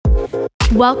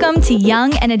Welcome to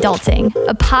Young and Adulting,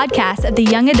 a podcast of the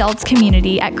young adults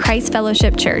community at Christ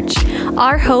Fellowship Church.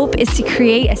 Our hope is to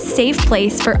create a safe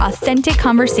place for authentic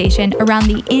conversation around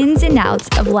the ins and outs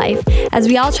of life as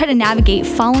we all try to navigate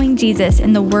following Jesus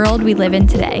in the world we live in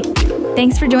today.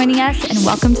 Thanks for joining us and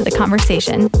welcome to the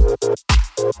conversation.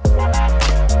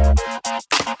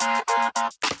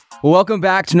 Welcome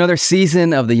back to another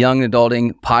season of the Young and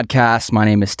Adulting podcast. My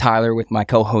name is Tyler with my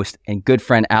co-host and good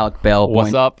friend Alec Bell.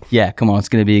 What's up? Yeah, come on. It's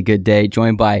going to be a good day.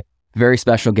 Joined by very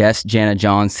special guest, Jana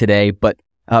Johns today. But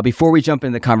before we jump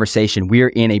into the conversation, we are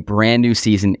in a brand new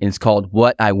season and it's called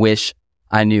What I Wish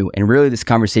I Knew. And really this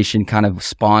conversation kind of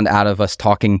spawned out of us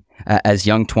talking as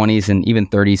young 20s and even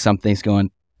 30 somethings going,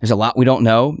 there's a lot we don't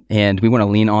know, and we want to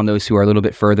lean on those who are a little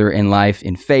bit further in life,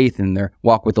 in faith, and their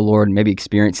walk with the Lord, and maybe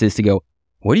experiences to go,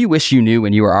 what do you wish you knew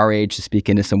when you were our age, to speak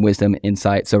into some wisdom and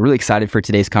insight? So really excited for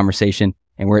today's conversation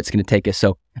and where it's going to take us.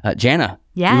 So Jana,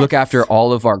 yes. You look after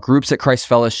all of our groups at Christ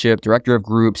Fellowship, director of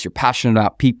groups, you're passionate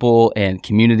about people and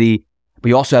community, but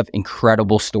you also have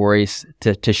incredible stories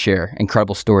to share,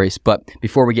 incredible stories. But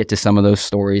before we get to some of those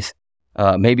stories,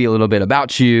 maybe a little bit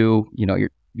about you,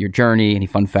 your journey, any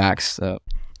fun facts,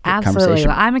 Absolutely.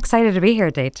 Well, I'm excited to be here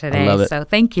today. I love it. So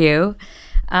thank you.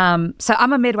 So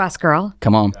I'm a Midwest girl.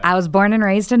 Come on. I was born and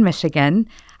raised in Michigan.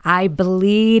 I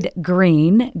bleed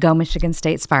green. Go Michigan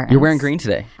State Spartans. You're wearing green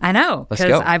today. I know, Let's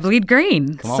because go. I bleed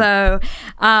green. Come on. So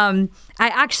I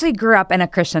actually grew up in a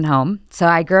Christian home. So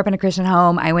I grew up in a Christian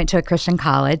home. I went to a Christian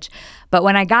college. But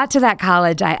when I got to that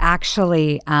college, I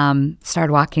actually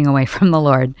started walking away from the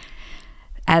Lord,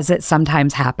 as it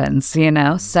sometimes happens,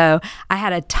 So I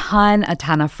had a ton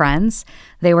of friends.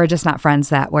 They were just not friends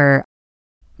that were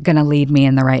going to lead me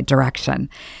in the right direction.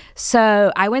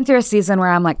 So I went through a season where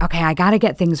I'm like, okay, I got to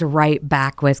get things right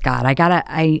back with God.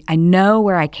 I know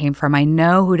where I came from. I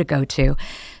know who to go to.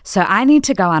 So I need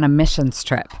to go on a missions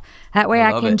trip. That way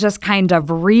I can just kind of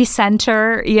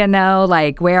recenter,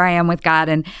 like where I am with God.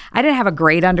 And I didn't have a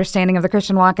great understanding of the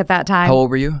Christian walk at that time. How old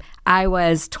were you? I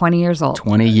was 20 years old.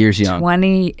 20 years young.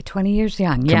 20 years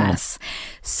young, yes.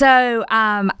 So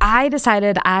I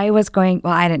decided I was going,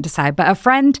 well, I didn't decide, but a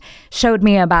friend showed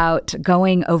me about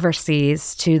going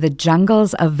overseas to the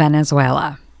jungles of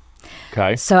Venezuela.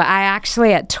 Okay. So I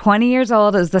actually, at 20 years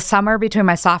old, it was the summer between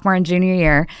my sophomore and junior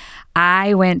year,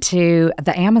 I went to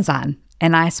the Amazon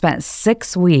and I spent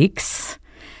 6 weeks.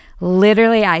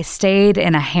 Literally, I stayed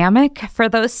in a hammock for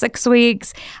those 6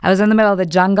 weeks. I was in the middle of the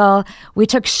jungle. We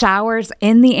took showers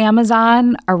in the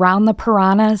Amazon around the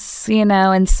piranhas,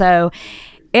 and so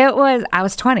I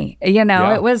was 20,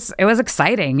 Yeah. it was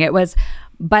exciting.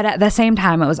 But at the same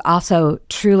time, it was also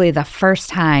truly the first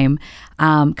time,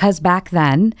 because back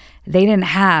then they didn't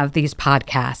have these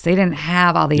podcasts. They didn't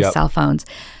have all these cell phones.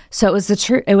 So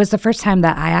it was the first time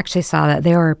that I actually saw that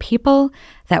there were people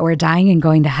that were dying and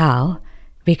going to hell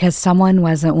because someone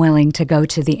wasn't willing to go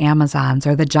to the Amazons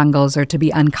or the jungles or to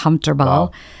be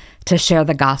uncomfortable to share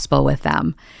the gospel with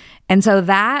them. And so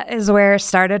that is where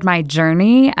started my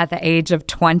journey at the age of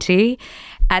 20.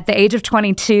 At the age of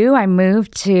 22, I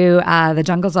moved to the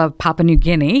jungles of Papua New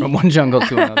Guinea. From one jungle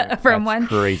to another. That's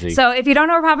crazy. So if you don't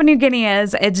know where Papua New Guinea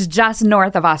is, it's just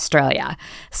north of Australia.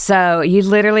 So you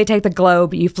literally take the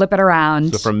globe, you flip it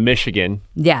around. So from Michigan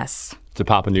Yes. to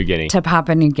Papua New Guinea. To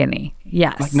Papua New Guinea.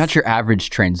 Yes. Like not your average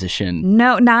transition.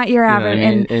 No, not your average.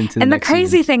 Into the And the next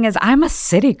crazy season. thing is I'm a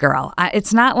city girl.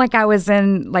 It's not like I was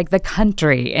in like the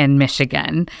country in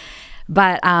Michigan.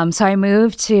 But so I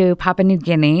moved to Papua New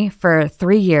Guinea for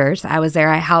 3 years. I was there.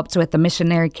 I helped with the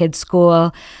missionary kids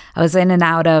school. I was in and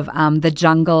out of the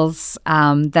jungles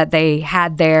that they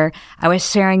had there. I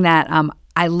was sharing that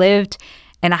I lived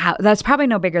in a house that's probably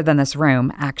no bigger than this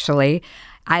room, actually.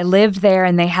 I lived there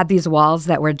and they had these walls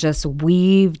that were just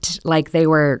weaved like they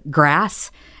were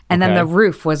grass. And then the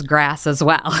roof was grass as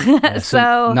well.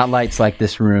 So not lights like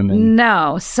this room.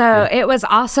 No. So it was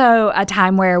also a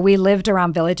time where we lived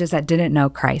around villages that didn't know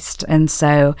Christ. And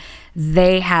so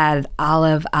they had all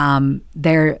of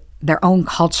their own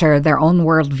culture, their own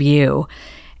worldview.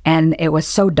 And it was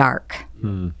so dark.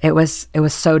 It was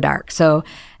so dark. So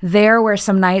there were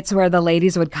some nights where the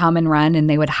ladies would come and run and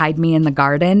they would hide me in the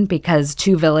garden because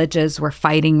 2 villages were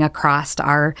fighting across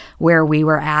where we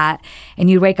were at. And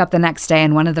you'd wake up the next day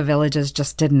and one of the villages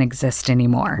just didn't exist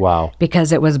anymore. Wow.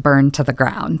 Because it was burned to the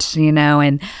ground,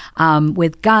 and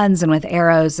with guns and with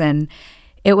arrows. And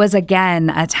it was,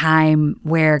 again, a time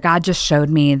where God just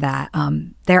showed me that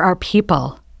there are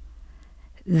people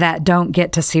that don't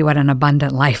get to see what an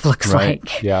abundant life looks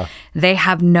like. Yeah. They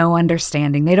have no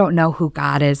understanding. They don't know who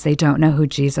God is. They don't know who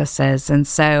Jesus is. And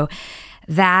so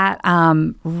that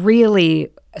really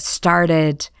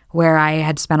started where I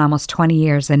had spent almost 20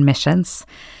 years in missions.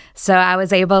 So I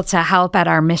was able to help at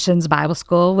our missions Bible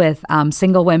school with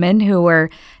single women who were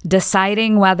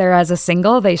deciding whether as a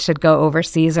single they should go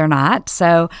overseas or not.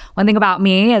 So one thing about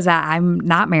me is that I'm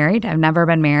not married. I've never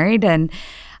been married. And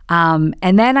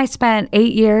then I spent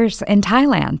 8 years in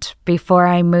Thailand before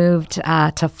I moved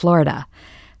to Florida.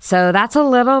 So that's a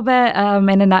little bit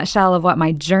in a nutshell of what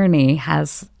my journey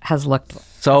has looked like.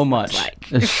 So much.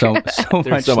 There's so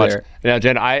much there. Now,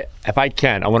 Jen, if I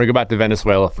can, I want to go back to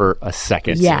Venezuela for a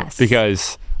second. Yes.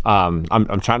 Because I'm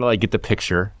trying to like get the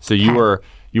picture. So you were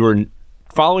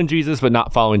following Jesus, but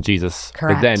not following Jesus.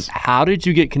 Correct. But then how did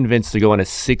you get convinced to go on a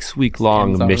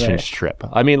 6-week-long missions trip?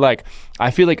 I mean, like,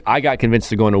 I feel like I got convinced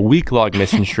to go on a week-long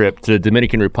mission trip to the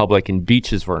Dominican Republic, and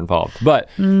beaches were involved. But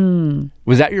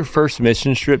was that your first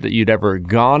mission trip that you'd ever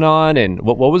gone on? And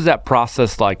what was that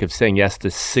process like of saying yes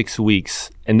to 6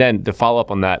 weeks? And then to follow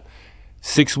up on that,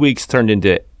 6 weeks turned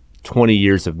into 20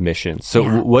 years of mission. So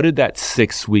what did that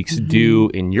 6 weeks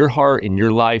do in your heart, in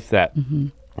your life that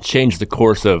changed the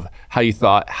course of how you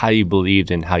thought, how you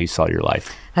believed, and how you saw your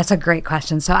life? That's a great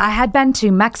question. So I had been to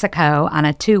Mexico on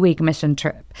a 2-week mission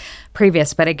trip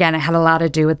previous, but again, it had a lot to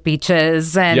do with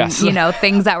beaches and,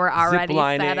 things that were already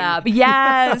set up.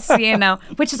 Yes,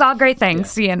 which is all great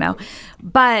things,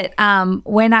 But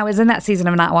when I was in that season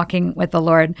of not walking with the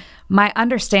Lord, my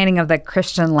understanding of the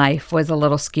Christian life was a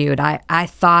little skewed. I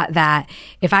thought that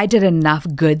if I did enough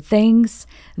good things,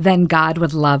 then God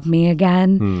would love me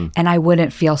again, and I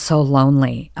wouldn't feel so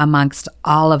lonely amongst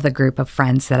all of the group of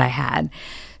friends that I had.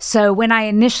 So when I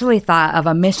initially thought of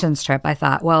a missions trip, I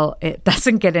thought, well, it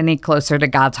doesn't get any closer to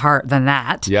God's heart than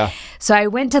that. Yeah. So I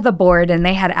went to the board, and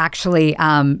they had actually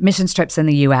missions trips in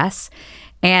the U.S.,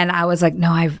 and I was like,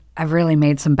 no, I've really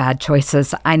made some bad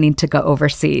choices. I need to go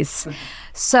overseas.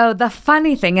 So the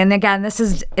funny thing, and again, this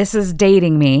is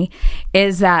dating me,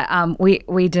 is that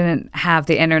we didn't have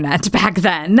the internet back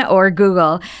then or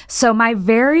Google. So my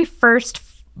very first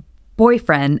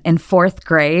boyfriend in 4th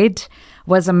grade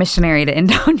was a missionary to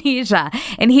Indonesia,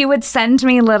 and he would send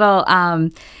me little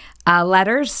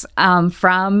letters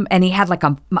and he had like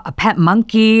a pet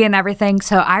monkey and everything.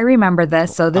 So I remember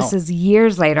this. So this is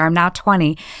years later. I'm now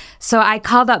 20. So I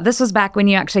called up, this was back when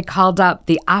you actually called up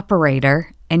the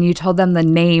operator and you told them the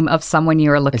name of someone you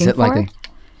were looking for. Like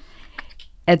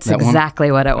it's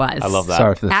exactly what it was. I love that.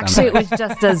 Sorry for the Actually, it was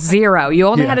just a 0. You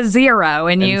only had a 0,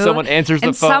 and someone answers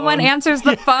the phone. Someone answers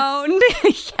the phone.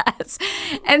 Yes.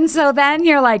 And so then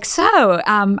you're like, so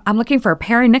I'm looking for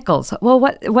Perry Nichols. Well,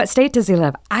 what state does he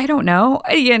live? I don't know.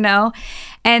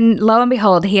 And lo and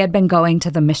behold, he had been going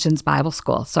to the Missions Bible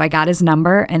School. So I got his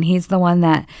number, and he's the one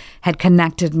that had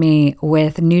connected me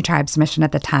with New Tribes Mission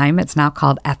at the time. It's now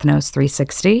called Ethnos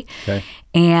 360. Okay.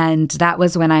 And that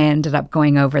was when I ended up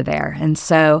going over there. And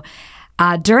so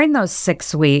during those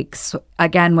 6 weeks,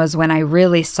 again, was when I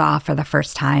really saw for the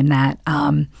first time that,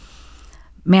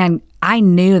 I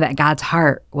knew that God's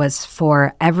heart was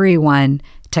for everyone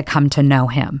to come to know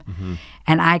him. Mm-hmm.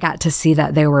 And I got to see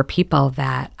that there were people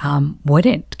that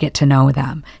wouldn't get to know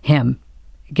him,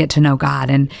 get to know God,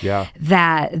 and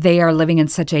that they are living in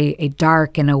such a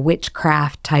dark and a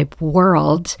witchcraft type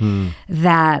world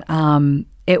that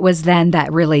it was then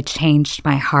that really changed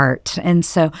my heart. And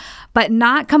so, but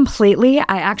not completely.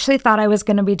 I actually thought I was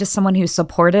going to be just someone who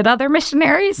supported other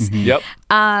missionaries. Mm-hmm. Yep.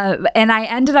 And I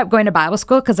ended up going to Bible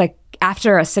school because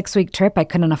after a 6-week trip, I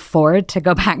couldn't afford to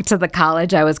go back to the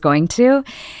college I was going to.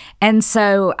 And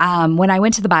so when I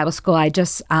went to the Bible school,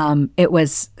 it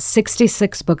was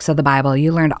 66 books of the Bible.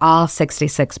 You learned all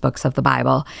 66 books of the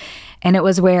Bible. And it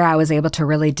was where I was able to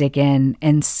really dig in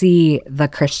and see the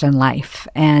Christian life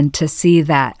and to see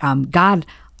that God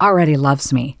already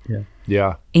loves me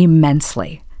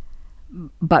immensely.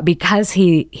 But because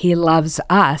he loves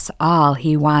us all,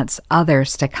 he wants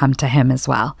others to come to him as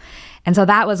well. And so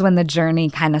that was when the journey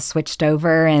kind of switched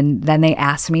over. And then they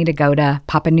asked me to go to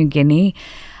Papua New Guinea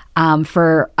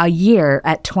for a year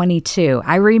at 22.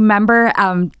 I remember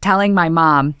telling my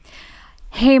mom,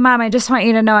 hey, Mom, I just want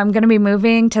you to know I'm going to be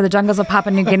moving to the jungles of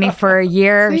Papua New Guinea for a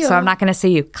year, so I'm not going to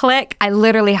see you. Click. I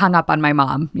literally hung up on my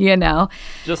mom,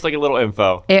 Just like a little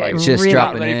info. It just really,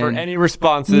 drop it ready in. for any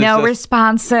responses. No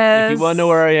responses. If you want to know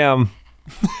where I am.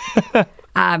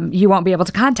 You won't be able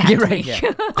to contact me.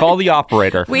 Yeah. Call the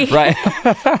operator. Right.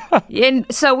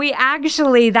 And so we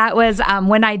actually, that was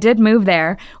when I did move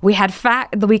there, we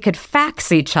could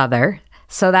fax each other.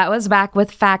 So that was back with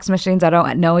fax machines. I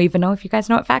don't even know if you guys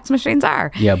know what fax machines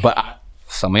are. Yeah, but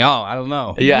some of y'all, I don't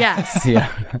know. Yeah. Yes. Yeah.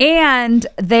 And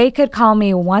they could call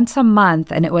me once a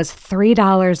month, and it was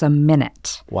 $3 a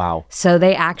minute. Wow. So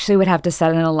they actually would have to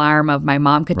set an alarm of my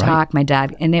mom could talk, my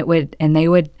dad, and they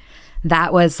would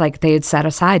that was like they had set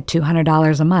aside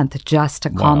 $200 a month just to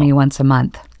call me once a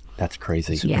month. That's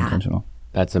crazy. Yeah. Intentional.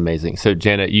 That's amazing. So,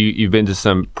 Janet, you've been to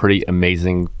some pretty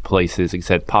amazing places. Like I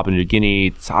said, Papua New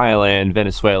Guinea, Thailand,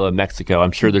 Venezuela, Mexico.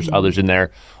 I'm sure there's others in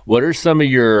there. What are some of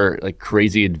your like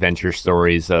crazy adventure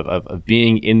stories of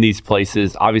being in these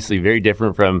places? Obviously, very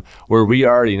different from where we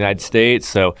are in the United States.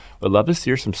 So, I'd love to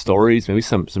hear some stories, maybe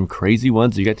some crazy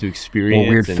ones you got to experience. Or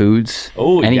weird foods.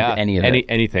 Oh, any yeah. of it.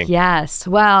 Anything. Yes.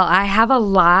 Well, I have a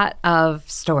lot of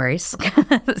stories.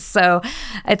 So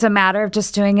it's a matter of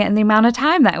just doing it in the amount of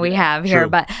time that we have here. True.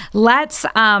 But let's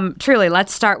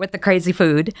start with the crazy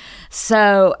food.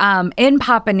 So in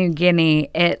Papua New Guinea,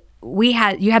 you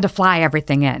had to fly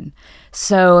everything in.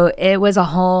 So it was a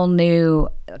whole new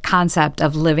concept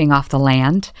of living off the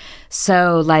land.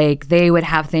 So like they would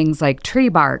have things like tree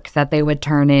bark that they would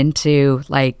turn into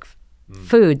like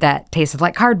food that tasted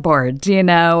like cardboard,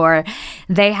 or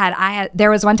there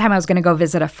was one time I was going to go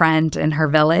visit a friend in her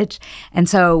village. And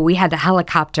so we had to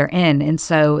helicopter in. And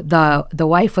so the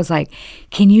wife was like,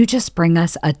 can you just bring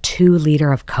us a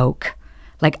 2-liter of Coke?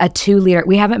 Like a 2-liter.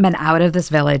 We haven't been out of this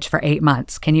village for 8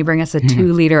 months. Can you bring us a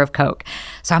 2-liter of Coke?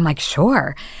 So I'm like,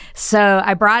 sure. So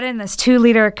I brought in this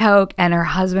 2-liter of Coke, and her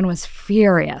husband was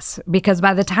furious because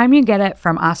by the time you get it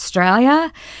from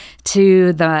Australia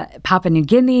to the Papua New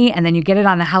Guinea, and then you get it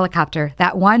on the helicopter,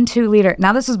 that 2-liter,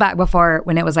 now this was back before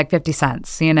when it was like 50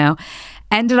 cents,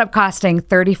 ended up costing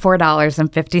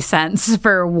 $34.50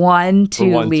 for one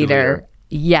 2-liter.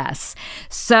 Yes.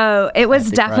 So it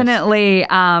was definitely,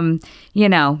 you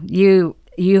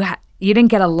didn't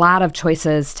get a lot of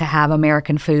choices to have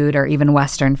American food or even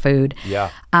Western food. Yeah.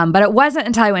 But it wasn't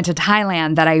until I went to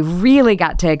Thailand that I really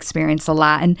got to experience a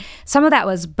lot. And some of that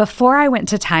was before I went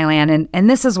to Thailand. And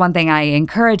this is one thing I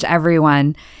encourage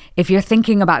everyone, if you're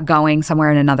thinking about going somewhere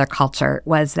in another culture,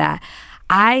 was that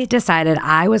I decided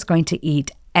I was going to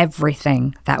eat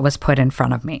everything that was put in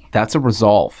front of me. That's a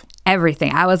resolve.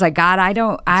 Everything. I was like, God,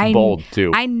 It's bold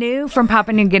too. I knew from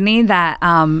Papua New Guinea that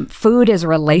food is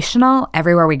relational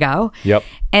everywhere we go. Yep.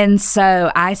 And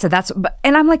so I said,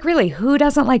 and I'm like, really, who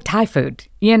doesn't like Thai food?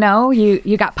 You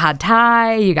got pad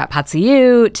Thai, you got pad see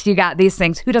eut, you got these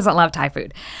things. Who doesn't love Thai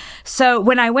food? So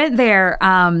when I went there,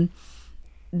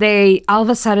 they all of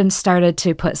a sudden started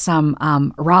to put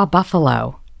some raw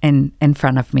buffalo in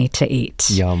front of me to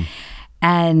eat. Yum.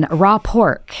 And raw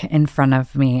pork in front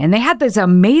of me. And they had these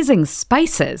amazing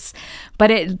spices,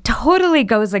 but it totally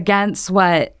goes against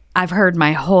what I've heard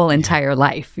my whole entire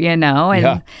life, And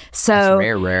so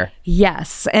That's rare.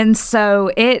 Yes. And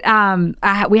so I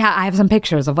have some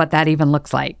pictures of what that even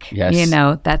looks like.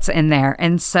 Yes. That's in there.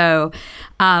 And so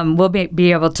we'll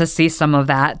be able to see some of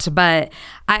that. But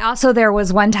there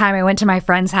was one time I went to my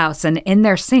friend's house, and in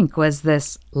their sink was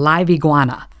this live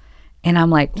iguana. And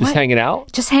I'm like, just what? hanging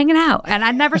out? Just hanging out. And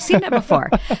I'd never seen it before.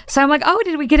 So I'm like, oh,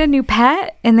 did we get a new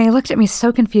pet? And they looked at me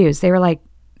so confused. They were like,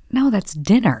 no, that's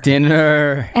dinner.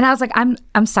 Dinner. And I was like,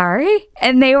 I'm sorry.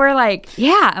 And they were like,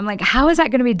 yeah. I'm like, how is that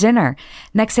going to be dinner?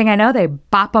 Next thing I know, they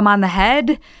bop him on the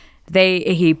head.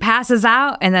 He passes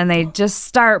out, and then they just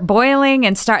start boiling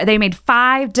they made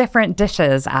 5 different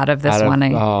dishes out of this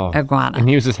iguana. And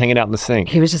he was just hanging out in the sink.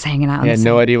 He was just hanging out in the sink. He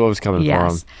had no idea what was coming for him.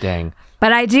 Yes. Dang.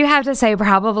 But I do have to say,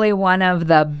 probably one of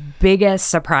the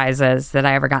biggest surprises that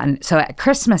I ever gotten. So at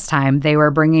Christmas time, they were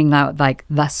bringing out like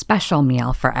the special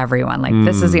meal for everyone. Like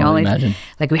this is the only,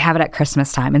 like we have it at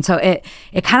Christmas time. And so it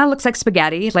kind of looks like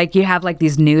spaghetti. Like you have like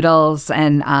these noodles,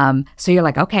 and so you're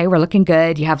like, okay, we're looking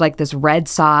good. You have like this red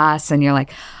sauce, and you're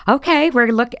like, okay,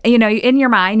 in your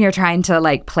mind, you're trying to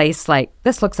like place like,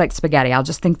 this looks like spaghetti. I'll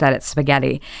just think that it's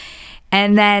spaghetti.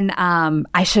 And then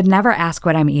I should never ask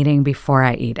what I'm eating before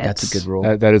I eat it. That's a good rule.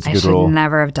 That is a good rule. I should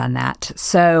never have done that.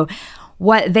 So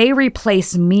what they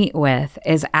replace meat with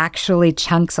is actually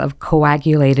chunks of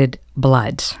coagulated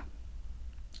blood.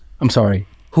 I'm sorry.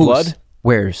 Whose? Blood?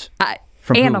 Where's?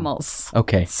 From animals. Whom?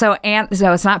 Okay. So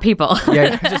it's not people.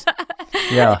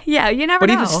 Yeah. Yeah, you never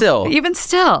know. But even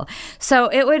still. So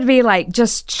it would be like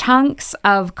just chunks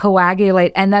of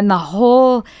coagulate, and then the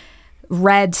whole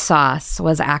red sauce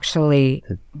was actually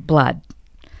blood.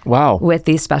 Wow. With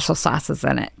these special sauces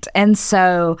in it. And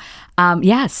so,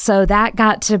 so that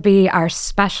got to be our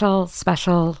special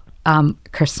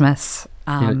Christmas.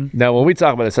 Now, when we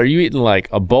talk about this, are you eating like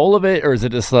a bowl of it, or is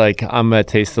it just like, I'm going to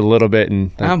taste a little bit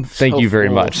and thank you very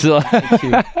much? Thank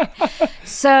you.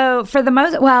 So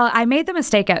I made the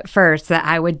mistake at first that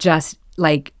I would just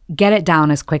like get it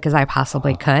down as quick as I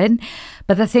possibly could.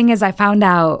 But the thing is, I found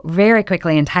out very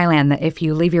quickly in Thailand that if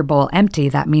you leave your bowl empty,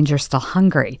 that means you're still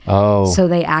hungry. Oh. So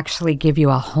they actually give you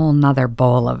a whole nother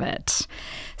bowl of it.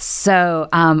 So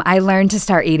I learned to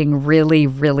start eating really,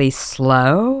 really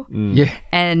slow. Yeah.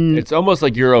 And It's almost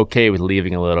like you're okay with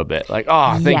leaving a little bit. Like,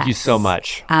 oh, thank you so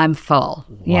much. I'm full,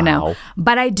 you know. Wow.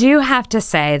 But I do have to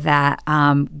say that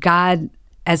God,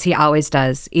 as he always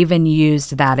does, even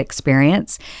used that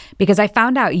experience, because I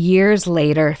found out years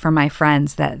later from my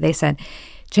friends that they said,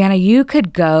 Jana, you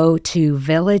could go to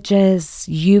villages,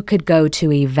 you could go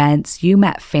to events, you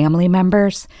met family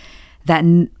members that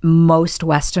most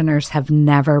Westerners have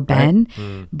never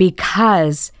been,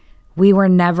 because we were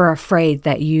never afraid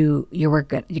that you're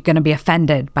going to be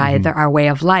offended by our way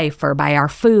of life or by our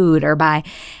food or by,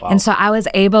 and so I was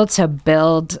able to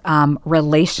build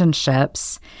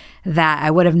relationships that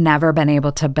I would have never been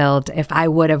able to build if I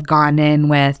would have gone in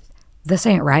with, this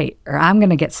ain't right, or I'm going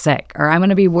to get sick, or I'm going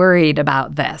to be worried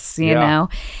about this, you know?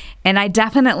 And I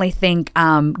definitely think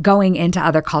going into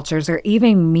other cultures or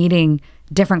even meeting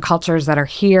different cultures that are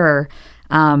here,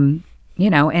 you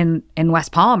know, in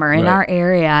West Palm or in our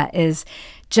area is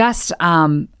just,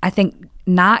 I think,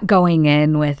 not going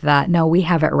in with, no, we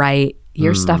have it right.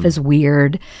 Your stuff is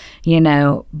weird, you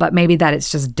know, but maybe that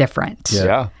it's just different.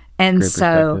 Yeah. And Great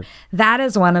so perspective. that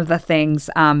is one of the things.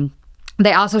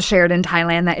 They also shared in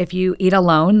Thailand that if you eat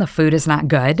alone, the food is not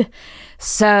good.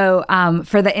 So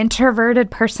for the introverted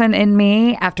person in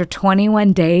me, after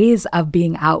 21 days of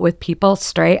being out with people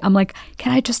straight, I'm like,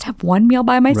 can I just have one meal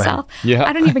by myself? Yeah.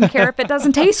 I don't even care if it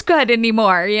doesn't taste good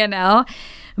anymore, you know?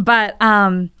 But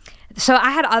so I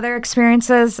had other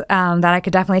experiences that I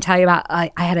could definitely tell you about.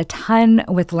 I had a ton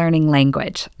with learning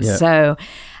language. Yeah. So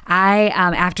I,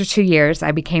 after 2 years,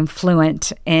 I became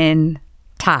fluent in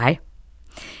Thai.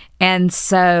 And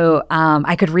so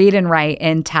I could read and write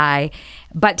in Thai,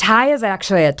 but Thai is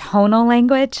actually a tonal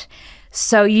language.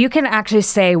 So you can actually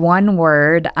say one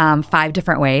word 5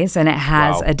 different ways, and it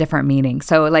has Wow. a different meaning.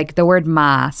 So like the word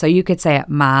ma, so you could say it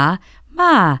ma,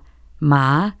 ma,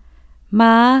 ma,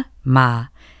 ma, ma.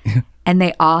 And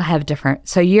they all have different.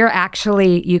 So you're either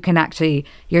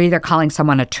calling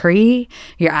someone a tree,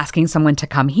 you're asking someone to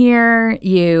come here,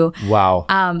 Wow.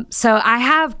 so I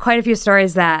have quite a few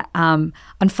stories that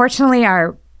unfortunately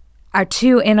are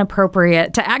too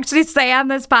inappropriate to actually say on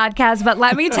this podcast. But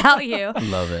let me tell you,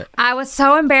 Love it. I was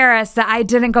so embarrassed that I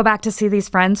didn't go back to see these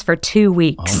friends for 2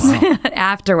 weeks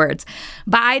afterwards.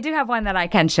 But I do have one that I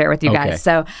can share with you Okay. guys.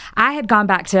 So I had gone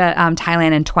back to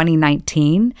Thailand in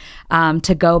 2019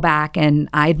 to go back, and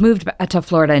I'd moved to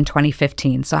Florida in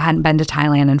 2015. So I hadn't been to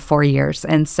Thailand in 4 years.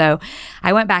 And so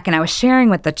I went back and I was sharing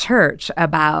with the church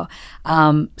about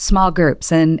small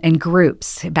groups and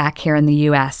groups back here in the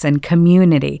U.S. and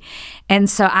community. And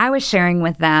so I was sharing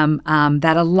with them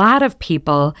that a lot of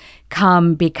people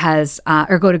come because,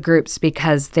 or go to groups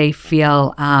because they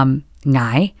feel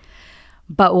ngai.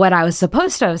 But what I was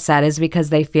supposed to have said is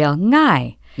because they feel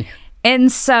ngai.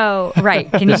 And so,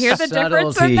 right, can you hear the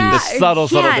difference in that? subtleties. The subtle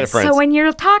difference. So when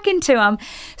you're talking to them,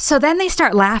 so then they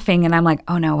start laughing and I'm like,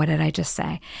 oh no, what did I just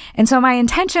say? And so my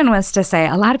intention was to say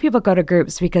a lot of people go to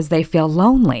groups because they feel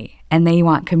lonely and they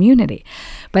want community.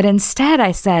 But instead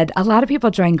I said a lot of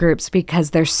people join groups because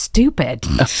they're stupid.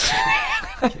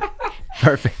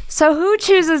 Perfect. So who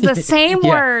chooses the same Yeah.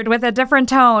 word with a different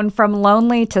tone from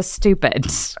lonely to stupid?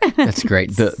 That's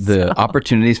great. The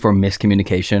opportunities for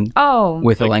miscommunication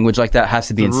with a language like that has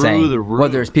to be through insane. the roof.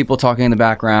 Whether it's people talking in the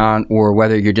background or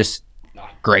whether you're just not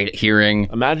great at hearing.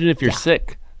 Imagine if you're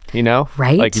sick, you know?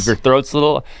 Right. Like if your throat's a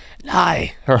little,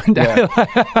 lie.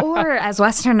 Or as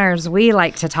Westerners, we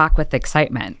like to talk with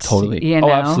excitement. Totally. You know?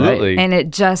 Oh, absolutely. And it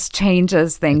just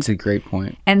changes things. It's a great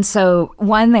point. And so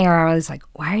one they are always like,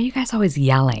 why are you guys always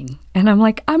yelling? And I'm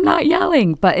like, I'm not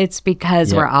yelling, but it's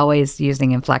because Yeah. we're always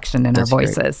using inflection in That's our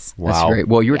great. voices. Wow. That's great.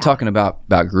 Well, you were talking about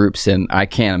groups, and I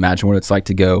can't imagine what it's like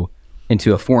to go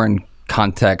into a foreign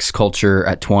context, culture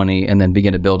at 20, and then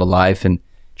begin to build a life and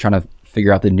trying to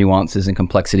figure out the nuances and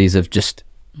complexities of just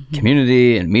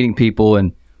community and meeting people.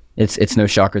 And it's no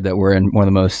shocker that we're in one of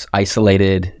the most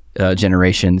isolated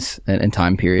generations and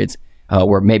time periods.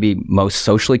 We're maybe most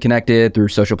socially connected through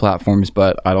social platforms,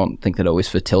 but I don't think that always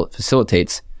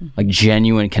facilitates like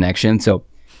genuine connection. So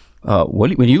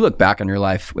when you look back on your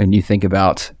life, when you think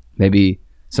about maybe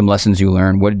some lessons you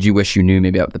learned, what did you wish you knew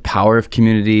maybe about the power of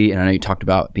community? And I know you talked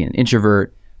about being an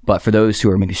introvert, but for those who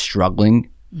are maybe struggling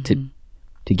to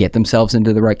get themselves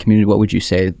into the right community, what would you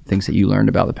say things that you learned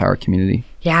about the power of community?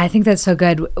 Yeah, I think that's so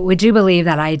good. Would you believe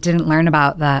that I didn't learn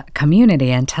about the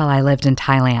community until I lived in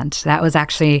Thailand? That was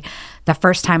actually the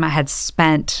first time I had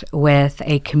spent with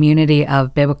a community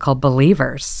of biblical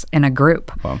believers in a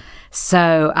group. Wow.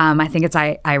 So I think it's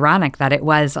ironic that it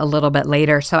was a little bit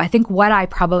later. So I think what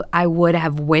I would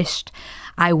have wished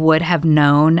I would have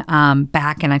known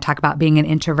back, and I talk about being an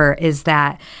introvert, is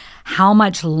that how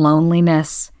much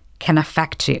loneliness can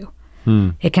affect you.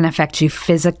 It can affect you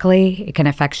physically. It can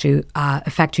affect you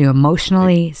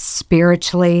emotionally,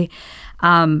 spiritually.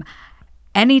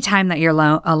 Anytime that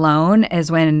you're alone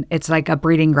is when it's like a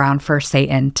breeding ground for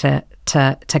Satan to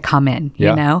come in.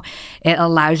 You know, it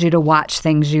allows you to watch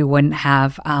things you wouldn't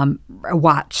have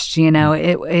watched. You know,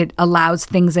 it allows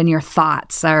things in your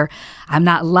thoughts, or I'm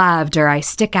not loved, or I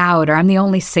stick out, or I'm the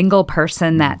only single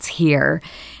person that's here.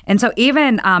 And so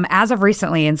even as of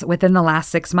recently, and within the last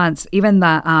 6 months, even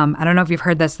the, I don't know if you've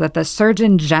heard this, that the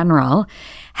Surgeon General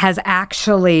has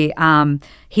actually,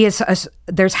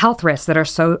 there's health risks that are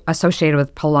so associated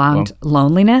with prolonged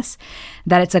loneliness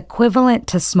that it's equivalent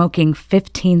to smoking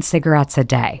 15 cigarettes a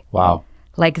day. Wow.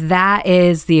 Like that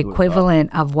is the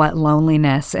equivalent of what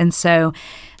loneliness. And so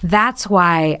that's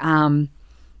why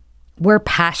we're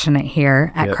passionate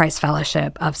here at Christ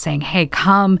Fellowship of saying, hey,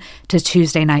 come to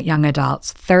Tuesday night young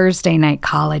adults, Thursday night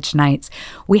college nights.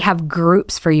 We have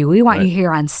groups for you. We want you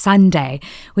here on Sunday.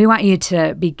 We want you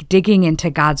to be digging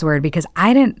into God's word, because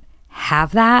I didn't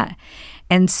have that.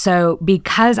 And so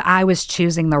because I was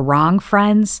choosing the wrong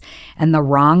friends and the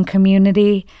wrong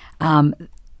community, I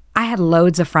had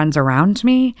loads of friends around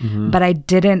me, but I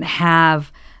didn't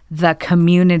have the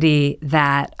community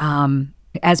that,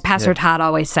 as Pastor Todd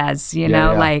always says, you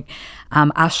know, like,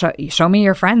 I'll show me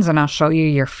your friends and I'll show you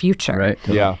your future. Right.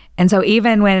 Yeah. And so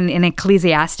even when in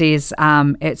Ecclesiastes,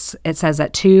 it says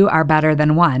that 2 are better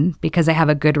than 1 because they have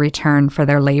a good return for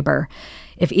their labor.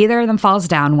 If either of them falls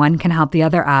down, one can help the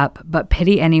other up, but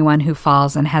pity anyone who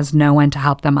falls and has no one to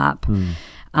help them up.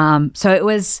 So it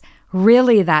was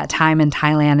really that time in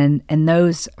Thailand and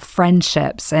those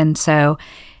friendships. And so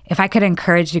if I could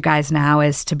encourage you guys now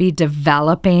is to be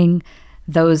developing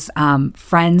those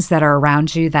friends that are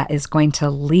around you that is going to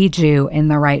lead you in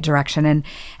the right direction.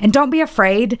 And don't be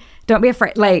afraid. Don't be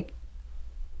afraid. Like,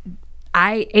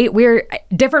 I ate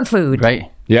different food. Right.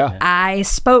 Yeah. I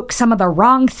spoke some of the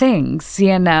wrong things,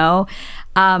 you know.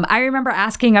 I remember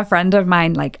asking a friend of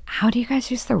mine, like, how do you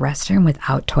guys use the restroom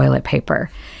without toilet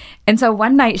paper? And so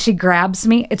one night she grabs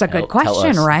me. It's a good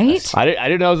question, right? I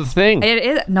didn't know it was a thing. It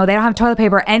is. No, they don't have toilet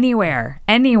paper anywhere.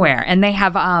 And they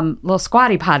have little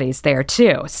squatty potties there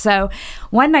too. So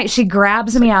one night she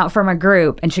grabs me out from a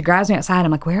group and she grabs me outside.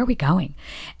 I'm like, where are we going?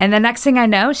 And the next thing I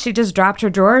know, she just dropped her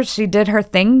drawers. She did her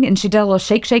thing and she did a little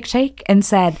shake, shake, shake and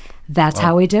said, that's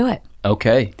how we do it.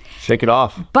 Okay. Shake it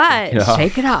off. But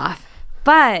shake it off.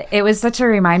 But it was such a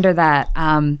reminder that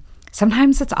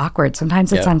sometimes it's awkward.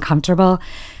 Sometimes it's uncomfortable.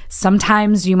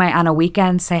 Sometimes you might on a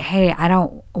weekend say, hey, I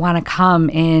don't want to come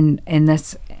in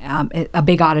this, a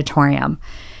big auditorium.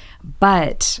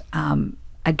 But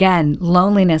again,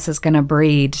 loneliness is going to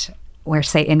breed where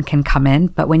Satan can come in.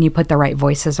 But when you put the right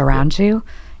voices around you,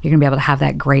 you're going to be able to have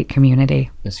that great community.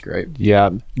 That's great.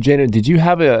 Yeah. Jana, did you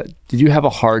have a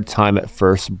hard time at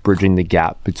first bridging the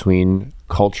gap between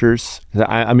cultures?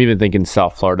 I'm even thinking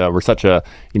South Florida. We're such a,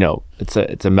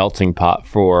 it's a melting pot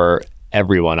for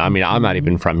everyone. I mean, I'm not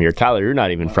even from here. Tyler, you're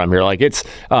not even from here. Like it's,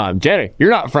 Jana, you're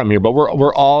not from here, but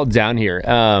we're all down here.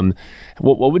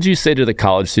 What would you say to the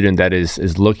college student that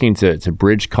is looking to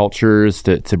bridge cultures,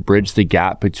 to bridge the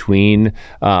gap between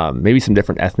maybe some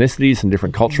different ethnicities, some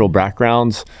different cultural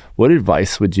backgrounds? What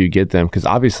advice would you give them? Because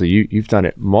obviously you've done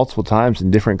it multiple times in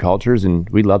different cultures, and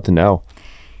we'd love to know.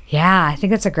 Yeah, I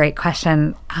think that's a great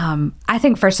question. I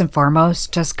think first and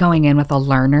foremost, just going in with a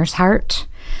learner's heart.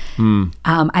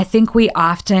 I think we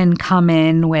often come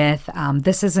in with,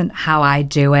 this isn't how I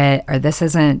do it, or this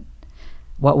isn't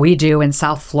what we do in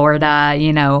South Florida,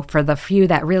 for the few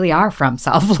that really are from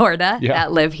South Florida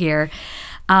that live here.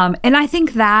 And I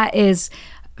think that is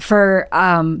for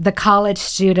the college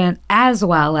student, as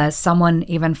well as someone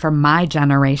even from my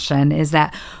generation, is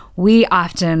that we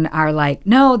often are like,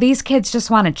 no, these kids just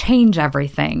want to change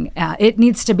everything. It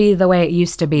needs to be the way it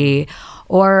used to be.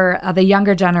 Or the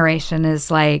younger generation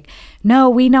is like, no,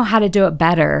 we know how to do it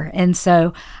better. And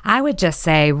so I would just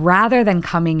say, rather than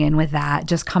coming in with that,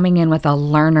 just coming in with a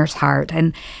learner's heart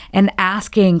and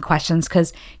asking questions.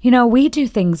 Because, we do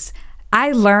things.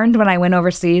 I learned when I went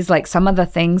overseas, like some of the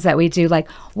things that we do, like,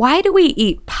 why do we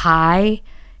eat pie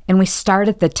and we start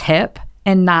at the tip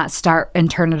and not start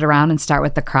and turn it around and start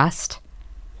with the crust?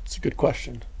 That's a good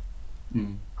question.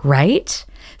 Right?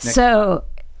 So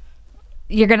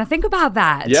you're going to think about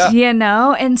that,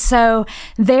 And so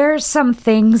there's some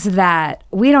things that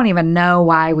we don't even know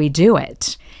why we do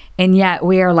it. And yet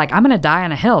we are like, I'm going to die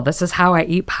on a hill. This is how I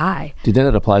eat pie. Do you think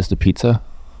that applies to pizza?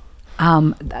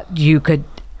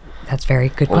 That's a very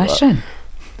good question.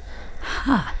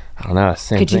 I don't know.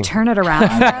 Same Could thing. you turn it around?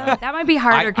 That might be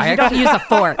harder because you don't use a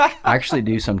fork. I actually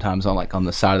do sometimes on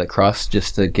the side of the crust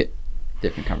just to get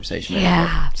different conversation.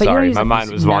 Yeah. But Sorry, my mind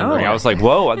was wandering. I was like,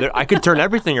 whoa, I could turn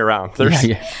everything around.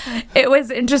 It was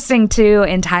interesting too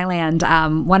in Thailand.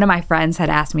 One of my friends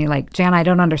had asked me, like, Jan, I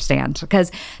don't understand,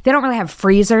 because they don't really have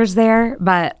freezers there,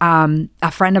 but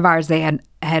a friend of ours, they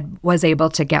was able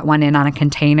to get one in on a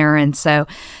container. And so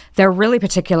they're really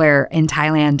particular in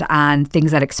Thailand on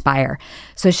things that expire.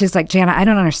 So she's like, Jana, I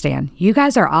don't understand. You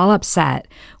guys are all upset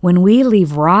when we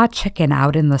leave raw chicken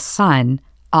out in the sun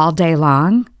all day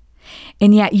long.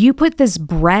 And yet you put this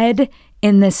bread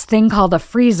in this thing called a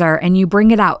freezer and you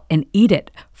bring it out and eat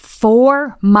it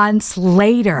 4 months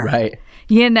later. Right.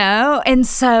 You know? And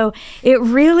so it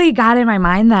really got in my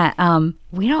mind that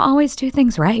we don't always do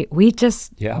things right. We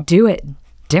just do it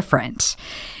different.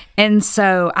 And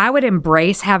so I would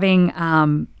embrace having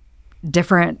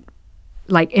different,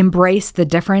 like, embrace the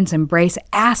difference,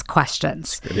 ask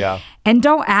questions. Yeah. And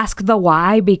don't ask the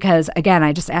why, because again,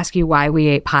 I just asked you why we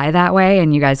ate pie that way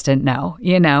and you guys didn't know,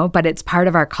 you know, but it's part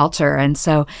of our culture. And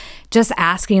so just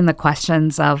asking the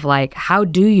questions of, like, how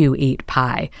do you eat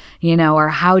pie, you know, or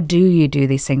how do you do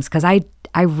these things? Because I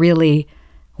really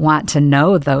want to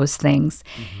know those things.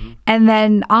 Mm-hmm. And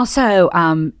then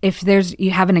also, if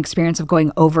you have an experience of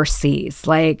going overseas,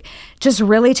 like, just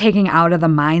really taking out of the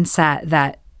mindset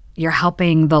that you're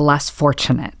helping the less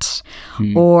fortunate,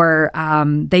 or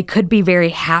they could be very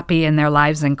happy in their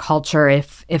lives and culture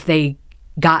if they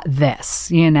got this,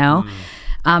 you know?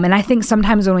 And I think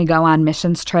sometimes when we go on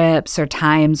missions trips or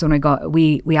times when we go,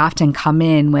 we often come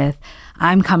in with,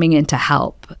 I'm coming in to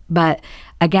help. But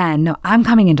again, no, I'm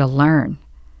coming in to learn.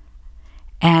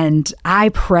 And I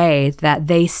pray that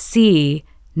they see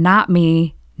not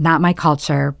me, not my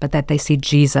culture, but that they see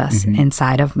Jesus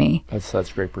inside of me.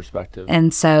 That's great perspective.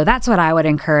 And so that's what I would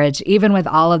encourage, even with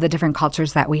all of the different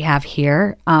cultures that we have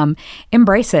here.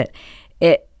 Embrace it.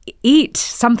 Eat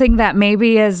something that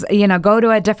maybe is, you know, go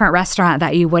to a different restaurant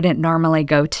that you wouldn't normally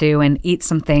go to and eat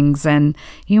some things, and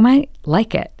you might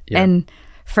like it. Yeah. And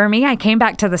for me, I came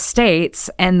back to the States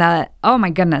and oh my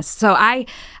goodness. So I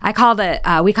called it,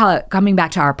 we call it coming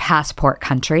back to our passport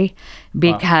country,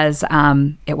 because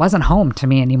it wasn't home to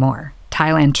me anymore.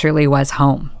 Thailand truly was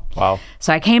home. Wow.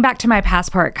 So I came back to my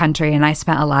passport country and I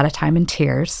spent a lot of time in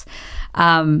tears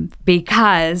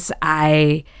because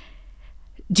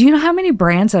do you know how many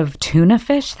brands of tuna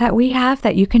fish that we have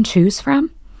that you can choose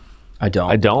from? I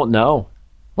don't. I don't know.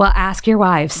 Well, ask your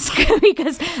wives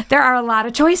because there are a lot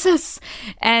of choices.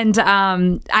 And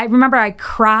I remember I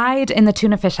cried in the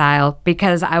tuna fish aisle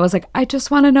because I was like, I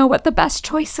just want to know what the best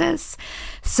choice is.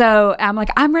 So I'm like,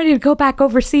 I'm ready to go back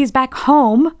overseas, back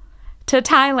home to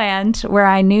Thailand where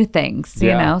I knew things,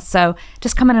 you know? So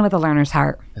just coming in with a learner's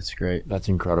heart. That's great. That's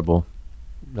incredible.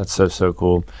 That's so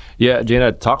cool. Yeah,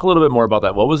 Jana, talk a little bit more about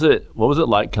that. What was it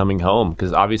like coming home?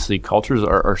 Because obviously cultures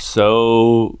are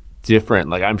so different.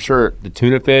 Like, I'm sure the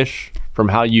tuna fish, from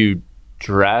how you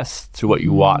dress to what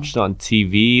you watched on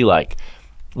TV, like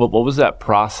what was that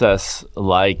process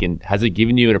like, and has it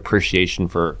given you an appreciation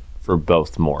for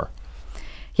both more?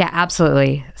 Yeah,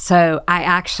 absolutely. So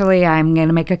I'm going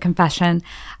to make a confession.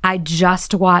 I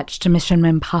just watched Mission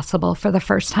Impossible for the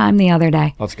first time the other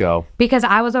day. Let's go. Because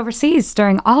I was overseas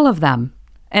during all of them.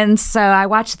 And so I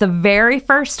watched the very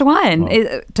first one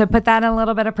to put that in a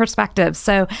little bit of perspective.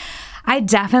 So I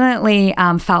definitely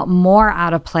felt more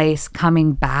out of place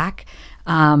coming back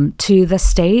to the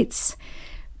States,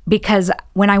 because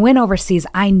when I went overseas,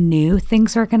 I knew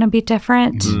things were going to be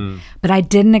different, but I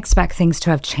didn't expect things to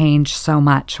have changed so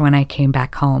much when I came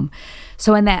back home.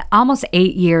 So in that almost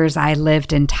 8 years I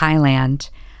lived in Thailand,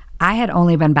 I had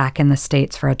only been back in the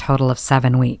States for a total of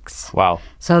 7 weeks. Wow.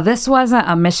 So this wasn't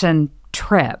a mission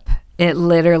trip. It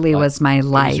literally was my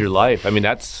life. It was your life. I mean,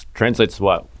 that translates to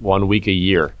what, 1 week a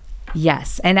year?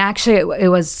 Yes. And actually,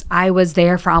 I was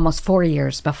there for almost 4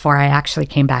 years before I actually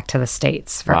came back to the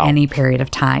States for any period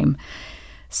of time.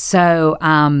 So,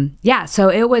 so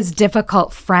it was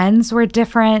difficult. Friends were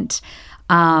different.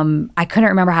 I couldn't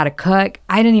remember how to cook.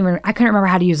 I couldn't remember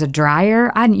how to use a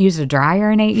dryer. I hadn't used a dryer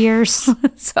in 8 years.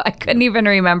 So I couldn't even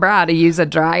remember how to use a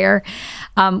dryer.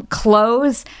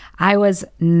 Clothes, I was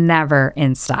never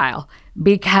in style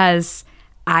because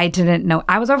I didn't know.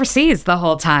 I was overseas the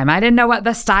whole time. I didn't know what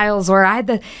the styles were.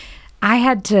 I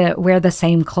had to wear the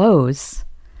same clothes.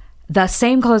 The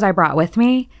same clothes I brought with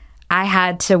me, I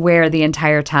had to wear the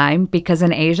entire time because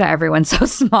in Asia, everyone's so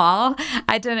small.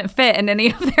 I didn't fit in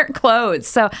any of their clothes.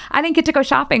 So I didn't get to go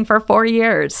shopping for 4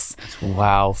 years.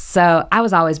 Wow. So I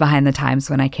was always behind the times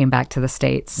when I came back to the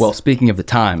States. Well, speaking of the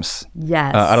times.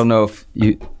 Yes. I don't know if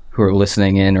who are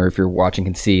listening in or if you're watching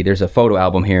can see, there's a photo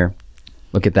album here.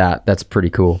 Look at that. That's pretty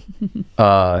cool.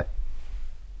 A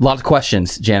lot of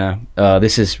questions, Jana.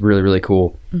 This is really, really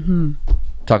cool.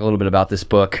 Talk a little bit about this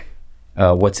book,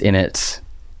 what's in it,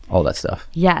 all that stuff.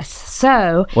 Yes.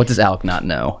 So what does Alec not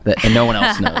know that and no one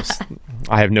else knows?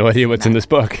 I have no idea what's in this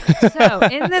book. So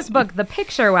in this book, the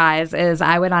picture-wise is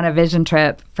I went on a vision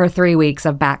trip for 3 weeks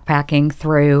of backpacking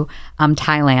through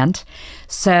Thailand.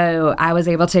 So I was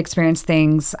able to experience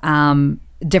things,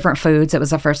 different foods. It was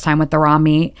the first time with the raw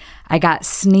meat. I got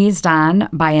sneezed on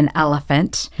by an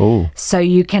elephant. Oh. So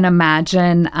you can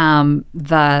imagine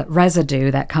the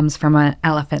residue that comes from an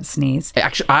elephant sneeze.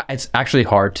 It's actually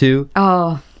hard to.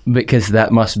 Oh. Because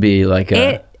that must be like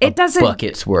a doesn't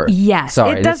bucket's worth. Yes.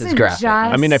 Sorry, it this is graphic.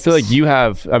 I mean, I feel like you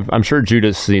have, I'm sure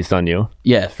Judah sneezed on you.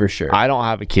 Yeah, for sure. I don't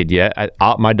have a kid yet.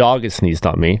 My dog has sneezed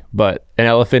on me, but an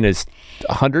elephant is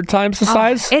 100 times the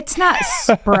size. It's not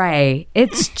spray,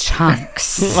 it's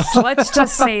chunks. Let's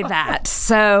just say that.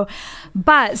 So,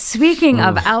 but speaking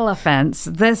of elephants,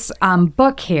 this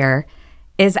book here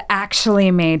is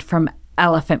actually made from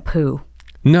elephant poo.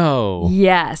 No.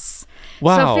 Yes.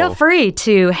 Wow. So feel free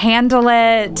to handle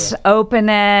it, open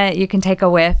it. You can take a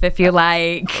whiff if you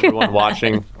like. Everyone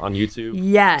watching on YouTube.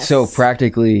 Yes. So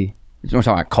practically, we're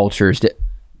talking about cultures.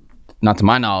 Not to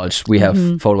my knowledge, we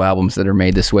have photo albums that are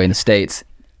made this way in the States.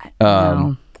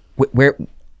 Where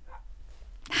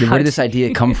did this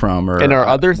idea come from? And are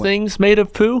other things made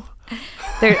of poo?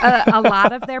 A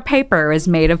lot of their paper is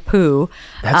made of poo.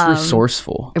 That's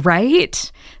resourceful.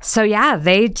 Right? So yeah,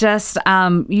 they just,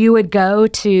 you would go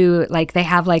to, like, they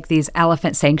have like these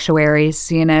elephant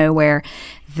sanctuaries, you know, where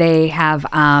they have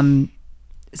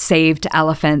saved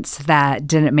elephants that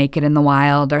didn't make it in the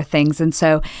wild or things. And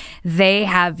so they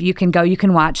have, you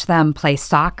can watch them play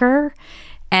soccer,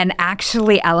 and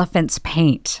actually elephants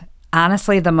paint.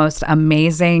 Honestly, the most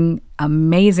amazing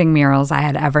murals I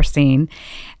had ever seen.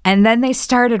 And then they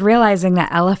started realizing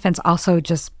that elephants also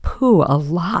just poo a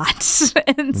lot.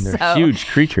 And they're huge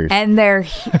creatures. And they're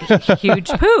huge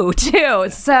poo too.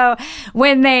 So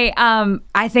when they,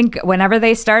 I think whenever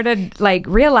they started like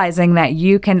realizing that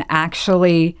you can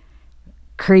actually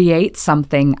create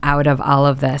something out of all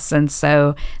of this. And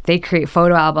so they create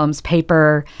photo albums,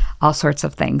 paper, all sorts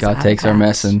of things. God takes our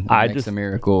mess and makes a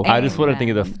miracle. I just want to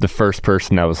think of the first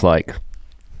person that was like,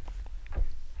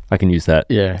 I can use that.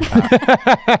 Yeah.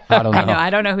 I don't know. I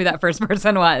don't know who that first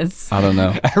person was. I don't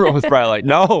know. Everyone was probably like,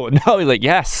 no. He's like,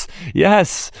 yes.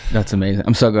 That's amazing.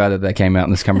 I'm so glad that came out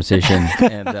in this conversation.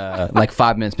 And like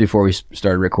 5 minutes before we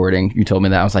started recording, you told me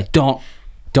that. I was like, don't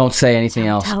say anything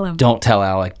else. Don't tell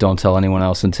Alec. Don't tell anyone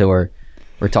else until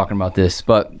we're talking about this.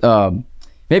 But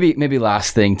maybe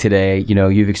last thing today, you know,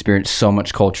 you've experienced so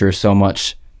much culture, so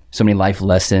many life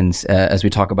lessons as we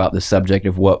talk about the subject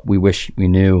of what we wish we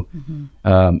knew.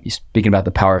 Speaking about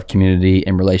the power of community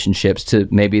and relationships to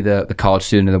maybe the college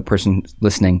student or the person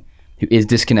listening who is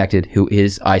disconnected, who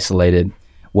is isolated,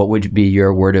 what would be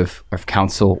your word of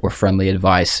counsel or friendly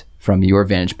advice from your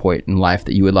vantage point in life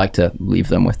that you would like to leave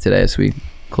them with today as we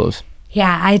close?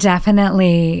 Yeah, I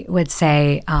definitely would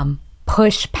say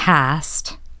push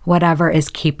past whatever is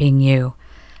keeping you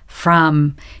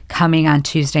from coming on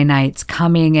Tuesday nights,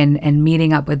 coming and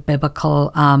meeting up with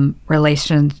biblical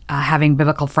relations, having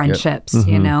biblical friendships,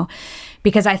 you know?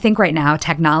 Because I think right now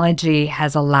technology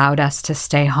has allowed us to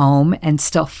stay home and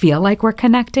still feel like we're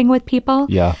connecting with people.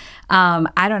 Yeah.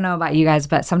 I don't know about you guys,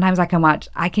 but sometimes I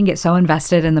can get so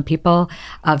invested in the people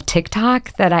of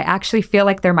TikTok that I actually feel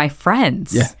like they're my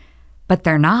friends. Yeah. But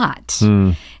they're not.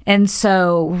 And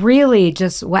so really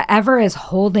just whatever is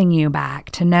holding you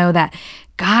back, to know that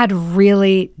God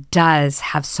really does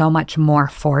have so much more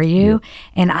for you.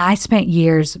 And I spent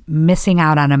years missing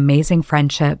out on amazing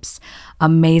friendships,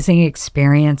 amazing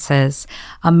experiences,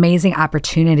 amazing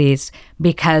opportunities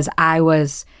because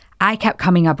I kept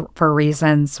coming up for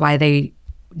reasons why they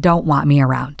don't want me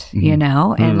around, you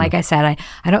know? And like I said,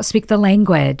 I don't speak the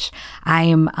language. I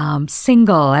am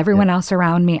single. Everyone else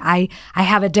around me, I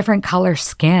have a different color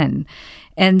skin.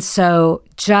 And so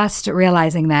just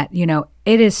realizing that, you know,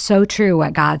 it is so true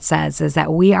what God says is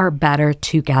that we are better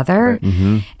together.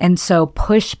 Right. And so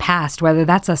push past, whether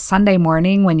that's a Sunday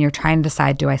morning when you're trying to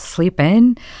decide, do I sleep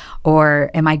in or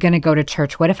am I going to go to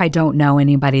church? What if I don't know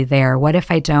anybody there? What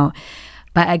if I don't?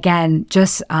 But again,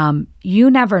 just you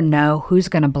never know who's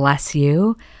going to bless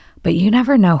you, but you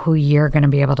never know who you're going to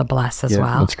be able to bless as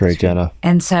well. That's great, Jenna.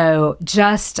 And so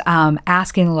just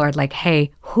asking the Lord, like,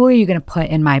 hey, who are you going to put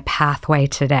in my pathway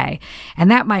today?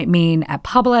 And that might mean at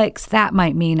Publix, that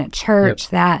might mean at church,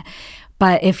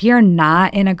 But if you're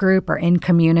not in a group or in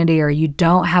community, or you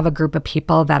don't have a group of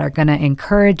people that are going to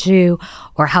encourage you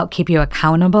or help keep you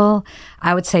accountable,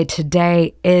 I would say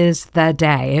today is the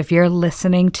day. If you're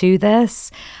listening to this,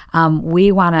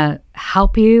 we want to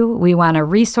help you. We want to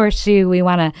resource you. We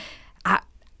want to,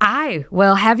 I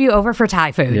will have you over for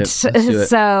Thai food. Yep, let's do it.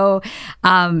 So,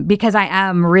 because I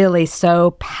am really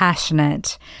so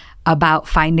passionate about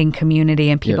finding community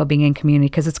and people being in community,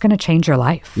 because it's going to change your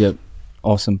life. Yep.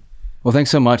 Awesome. Well,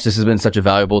 thanks so much. This has been such a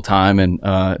valuable time, and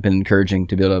been encouraging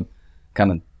to be able to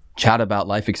kind of chat about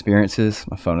life experiences.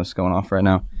 My phone is going off right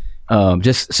now.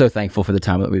 Just so thankful for the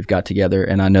time that we've got together.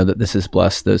 And I know that this has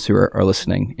blessed those who are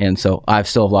listening. And so I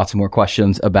still have lots of more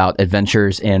questions about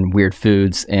adventures and weird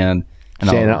foods and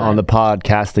Jana on the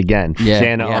podcast again.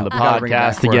 Jana on the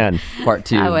podcast again. Part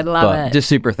 2. I would love it. Just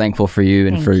super thankful for you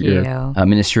and for your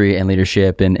ministry and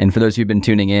leadership. And for those who've been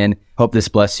tuning in, hope this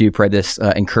bless you. Pray this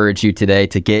encourage you today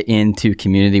to get into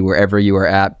community wherever you are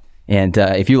at. And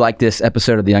if you like this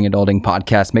episode of the Young Adulting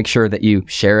Podcast, make sure that you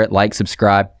share it, like,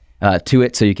 subscribe to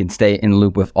it so you can stay in the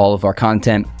loop with all of our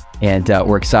content. And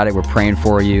we're excited. We're praying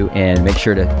for you. And make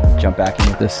sure to jump back in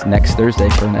with us next Thursday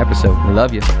for an episode. We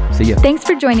love you. See you. Thanks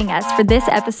for joining us for this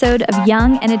episode of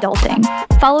Young and Adulting.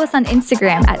 Follow us on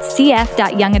Instagram at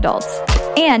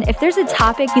cf.youngadults. And if there's a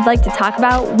topic you'd like to talk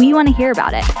about, we want to hear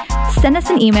about it. Send us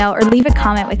an email or leave a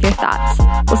comment with your thoughts.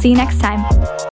 We'll see you next time.